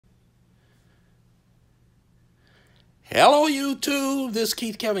Hello YouTube, this is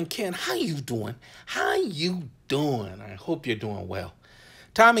Keith Kevin Ken. How you doing? How you doing? I hope you're doing well.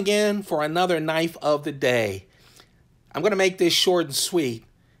 Time again for another knife of the day. I'm going to make this short and sweet.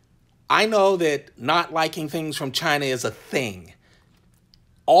 I know that not liking things from China is a thing.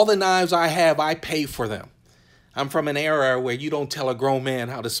 All the knives I have, I pay for them. I'm from an era where you don't tell a grown man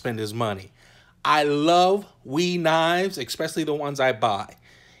how to spend his money. I love WE knives, especially the ones I buy.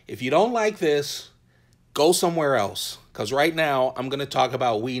 If you don't like this, go somewhere else, because right now I'm going to talk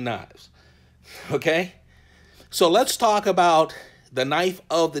about WE knives. Okay? So let's talk about the knife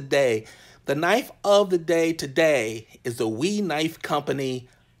of the day. The knife of the day today is the WE Knife Company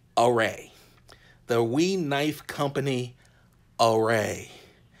Array. The WE Knife Company Array.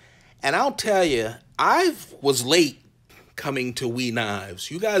 And I'll tell you, I was late coming to WE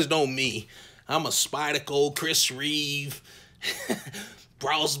knives. You guys know me. I'm a Spyderco, Chris Reeve,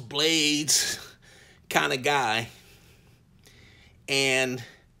 Browse Blades kind of guy. And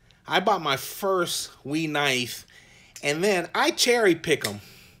I bought my first WE knife, and then I cherry pick them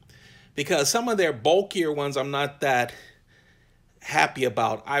because some of their bulkier ones I'm not that happy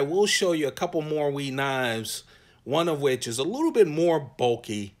about. I will show you a couple more WE knives, one of which is a little bit more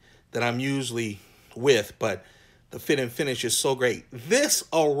bulky than I'm usually with, but the fit and finish is so great. This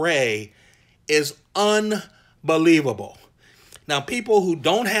array is unbelievable. Now, people who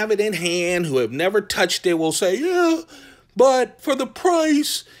don't have it in hand, who have never touched it, will say, yeah, but for the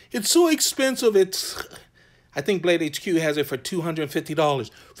price, it's so expensive. I think Blade HQ has it for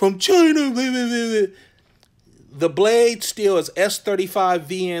 $250 from China. The blade steel is S35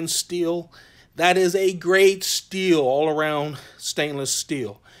 VN steel. That is a great steel, all around stainless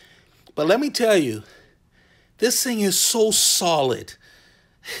steel. But let me tell you, this thing is so solid.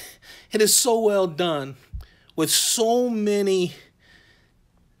 It is so well done with so many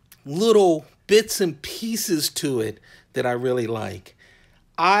little bits and pieces to it that I really like.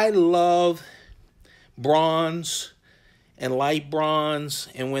 I love bronze and light bronze,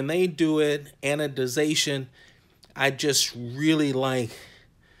 and when they do it, anodization, I just really like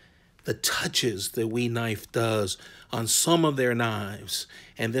the touches that WE Knife does on some of their knives,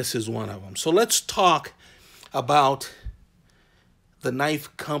 and this is one of them. So let's talk about the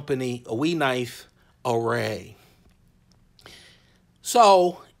knife company, a WE Knife Array.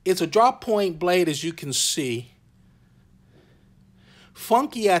 So it's a drop point blade, as you can see.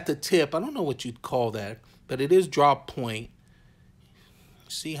 Funky at the tip. I don't know what you'd call that, but it is drop point.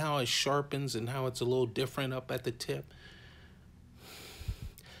 See how it sharpens and how it's a little different up at the tip?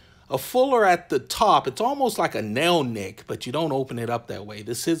 A fuller at the top. It's almost like a nail nick, but you don't open it up that way.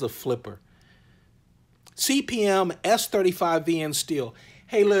 This is a flipper. CPM S35 VN steel.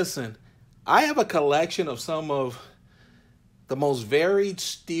 Hey, listen, I have a collection of some of the most varied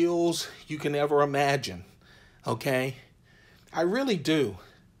steels you can ever imagine, okay? I really do.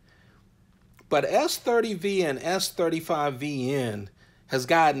 But S30V and S35VN has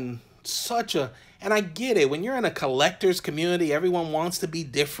gotten such a, and I get it, when you're in a collector's community, everyone wants to be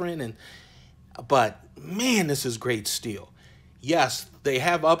different, but man, this is great steel. Yes, they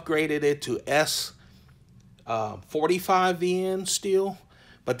have upgraded it to S45VN steel,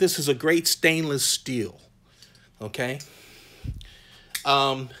 but this is a great stainless steel, okay?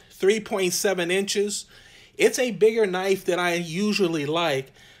 3.7 inches. It's a bigger knife than I usually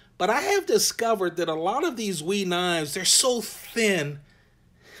like, but I have discovered that a lot of these WE knives, they're so thin.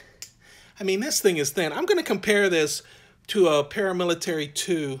 I mean, this thing is thin. I'm going to compare this to a Paramilitary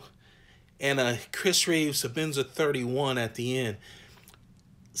 2 and a Chris Reeve Sebenza 31 at the end.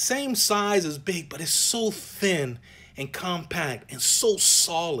 Same size as big, but it's so thin and compact and so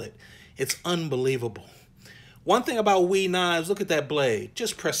solid. It's unbelievable. One thing about WE knives, look at that blade.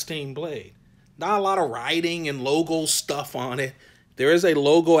 Just pristine blade. Not a lot of writing and logo stuff on it. There is a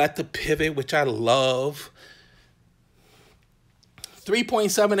logo at the pivot, which I love.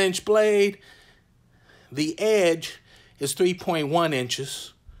 3.7 inch blade. The edge is 3.1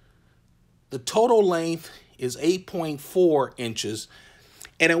 inches. The total length is 8.4 inches.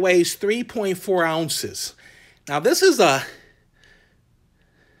 And it weighs 3.4 ounces. Now this is a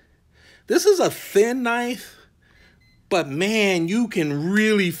thin knife, but man, you can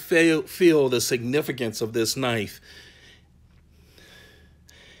really feel the significance of this knife.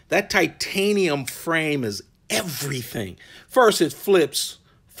 That titanium frame is everything. First, it flips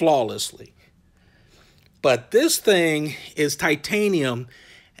flawlessly. But this thing is titanium,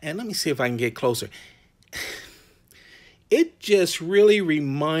 and let me see if I can get closer. It just really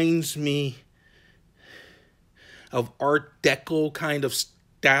reminds me of Art Deco kind of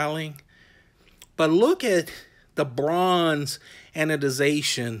styling. But look at the bronze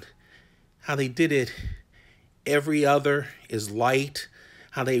anodization, how they did it Every other is light.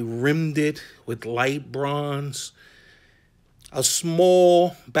 How they rimmed it with light bronze. A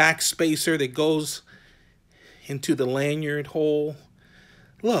small back spacer that goes into the lanyard hole.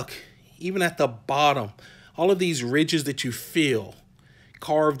 Look, even at the bottom, all of these ridges that you feel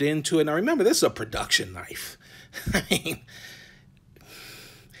carved into it. Now remember, this is a production knife. I mean,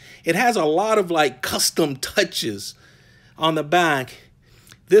 it has a lot of like custom touches on the back.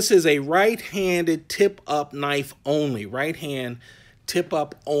 This is a right-handed tip-up knife only. Right hand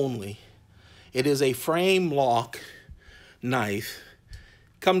tip-up only. It is a frame lock knife.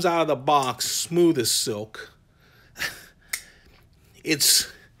 Comes out of the box smooth as silk.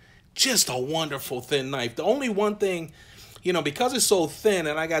 It's just a wonderful thin knife. The only one thing, you know, because it's so thin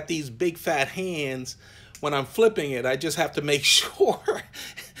and I got these big fat hands, when I'm flipping it, I just have to make sure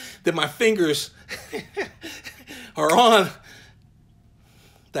that my fingers are on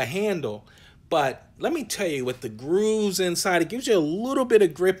the handle. But let me tell you, with the grooves inside, it gives you a little bit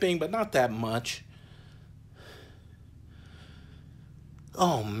of gripping, but not that much.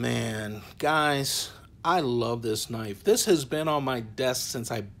 Oh man, guys, I love this knife. This has been on my desk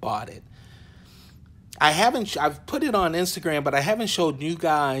since I bought it. I've put it on Instagram, but I haven't showed you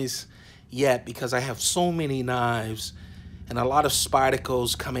guys yet because I have so many knives and a lot of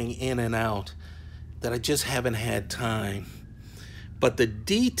Spydercos coming in and out that I just haven't had time. But the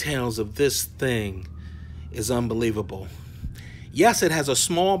details of this thing is unbelievable. Yes, it has a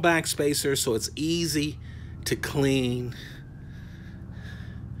small back spacer, so it's easy to clean.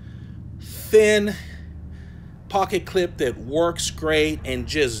 Thin pocket clip that works great and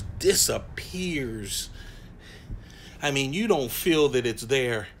just disappears. I mean, you don't feel that it's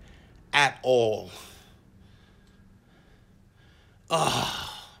there at all.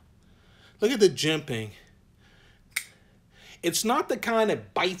 Look at the jimping. It's not the kind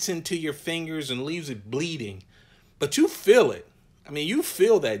that bites into your fingers and leaves it bleeding, but you feel it. I mean, you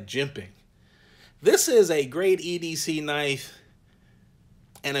feel that jimping. This is a great EDC knife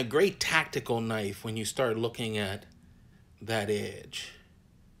and a great tactical knife when you start looking at that edge.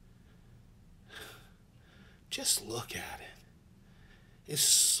 Just look at it. It's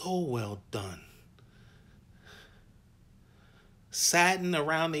so well done. Satin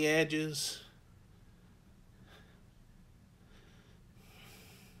around the edges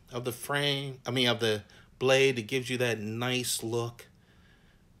of the frame, of the blade. It gives you that nice look.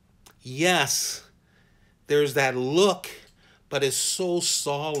 Yes, there's that look, but it's so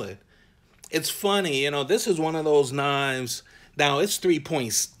solid. It's funny, you know, this is one of those knives. Now, it's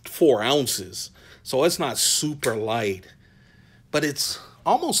 3.4 ounces, so it's not super light, but it's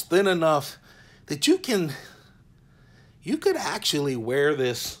almost thin enough that you could actually wear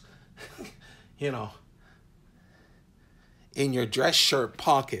this, you know, in your dress shirt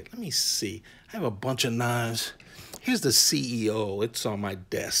pocket. Let me see. I have a bunch of knives. Here's the CEO. It's on my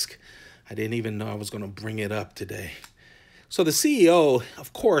desk. I didn't even know I was going to bring it up today. So the CEO,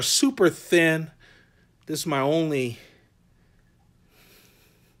 of course, super thin. This is my only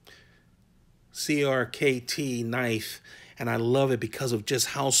CRKT knife, and I love it because of just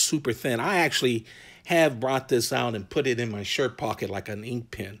how super thin. I actually have brought this out and put it in my shirt pocket like an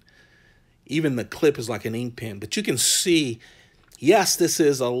ink pen. Even the clip is like an ink pen, but you can see, yes, this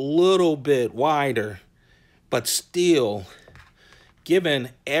is a little bit wider, but still, given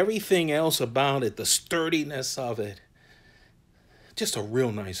everything else about it, the sturdiness of it, just a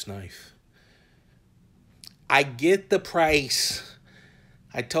real nice knife. I get the price.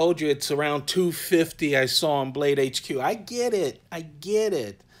 I told you it's around $250 I saw on Blade HQ. I get it. I get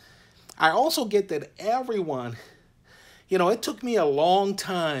it. I also get that everyone, you know, it took me a long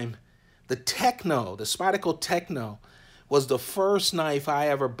time. The Techno, the Spyderco Techno, was the first knife I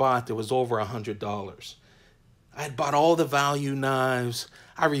ever bought that was over $100. I had bought all the value knives.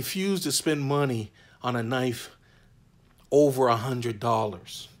 I refused to spend money on a knife over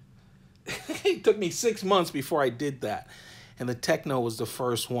 $100. It took me 6 months before I did that. And the Techno was the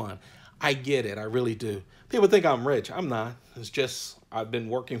first one. I get it. I really do. People think I'm rich. I'm not. It's just I've been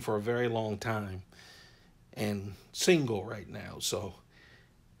working for a very long time and single right now. So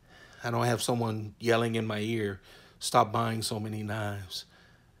I don't have someone yelling in my ear, stop buying so many knives.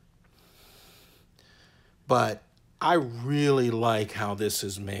 But I really like how this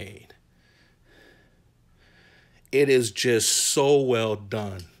is made. It is just so well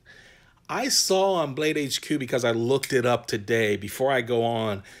done. I saw on Blade HQ because I looked it up today. Before I go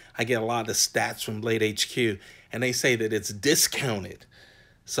on, I get a lot of the stats from Blade HQ, and they say that it's discounted.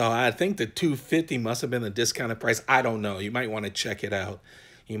 So I think the $250 must have been the discounted price. I don't know. You might want to check it out.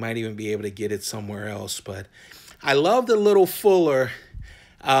 You might even be able to get it somewhere else. But I love the little fuller.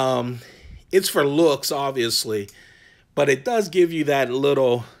 It's for looks, obviously, but it does give you that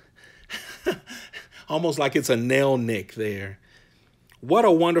little, almost like it's a nail nick there. What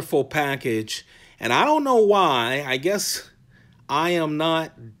a wonderful package. And I don't know why. I guess I am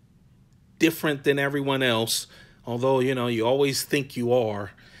not different than everyone else, although, you know, you always think you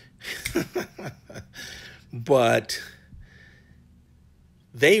are. But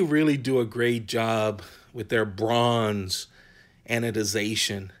they really do a great job with their bronze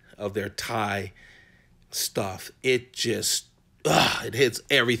anodization of their Thai stuff. It just, it hits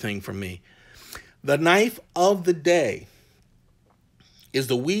everything for me. The knife of the day is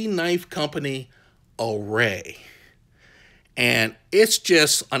the WE Knife Company Array. And it's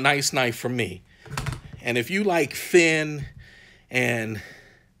just a nice knife for me. And if you like thin and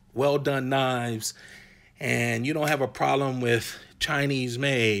well done knives and you don't have a problem with Chinese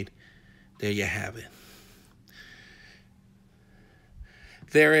made, there you have it.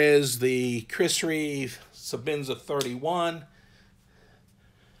 There is the Chris Reeve Sabinza 31.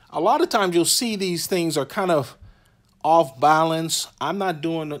 A lot of times you'll see these things are kind of off balance. I'm not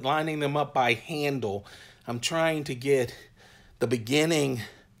lining them up by handle. I'm trying to get the beginning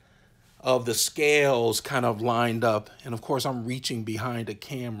of the scales kind of lined up. And of course, I'm reaching behind a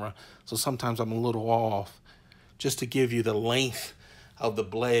camera, so sometimes I'm a little off, just to give you the length of the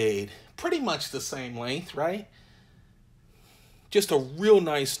blade. Pretty much the same length, right? Just a real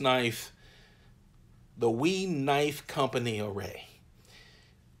nice knife. The WE Knife Company Array.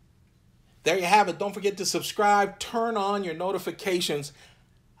 There you have it. Don't forget to subscribe. Turn on your notifications.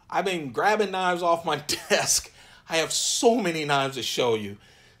 I've been grabbing knives off my desk. I have so many knives to show you.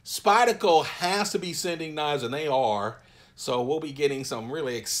 Spyderco has to be sending knives, and they are. So we'll be getting some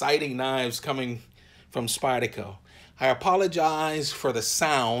really exciting knives coming from Spyderco. I apologize for the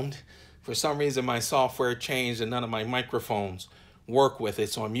sound. For some reason, my software changed and none of my microphones work with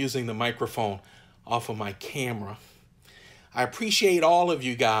it. So I'm using the microphone off of my camera. I appreciate all of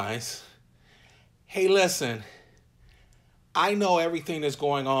you guys. Hey, listen, I know everything that's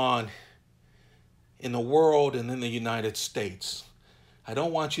going on in the world and in the United States. I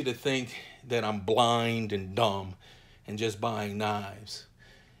don't want you to think that I'm blind and dumb and just buying knives.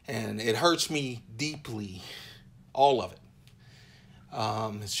 And it hurts me deeply, all of it.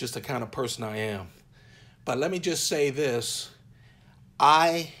 It's just the kind of person I am. But let me just say this.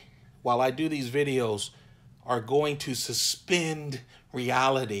 While I do these videos, are going to suspend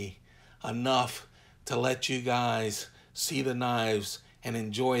reality enough to let you guys see the knives and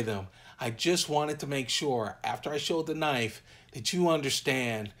enjoy them. I just wanted to make sure, after I showed the knife, that you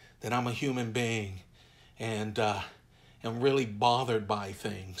understand that I'm a human being and am really bothered by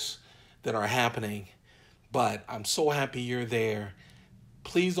things that are happening. But I'm so happy you're there.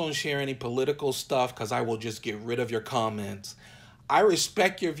 Please don't share any political stuff, because I will just get rid of your comments. I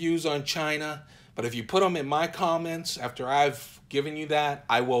respect your views on China, but if you put them in my comments after I've given you that,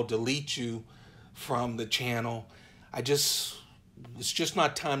 I will delete you from the channel. It's just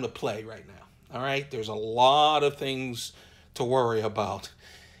not time to play right now. All right, there's a lot of things to worry about,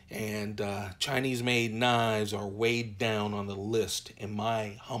 and Chinese-made knives are weighed down on the list, in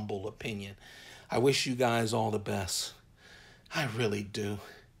my humble opinion. I wish you guys all the best. I really do.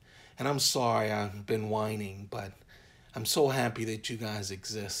 And I'm sorry I've been whining, but I'm so happy that you guys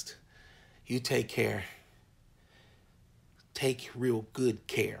exist. You take care. Take real good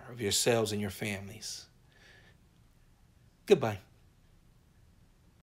care of yourselves and your families. Goodbye.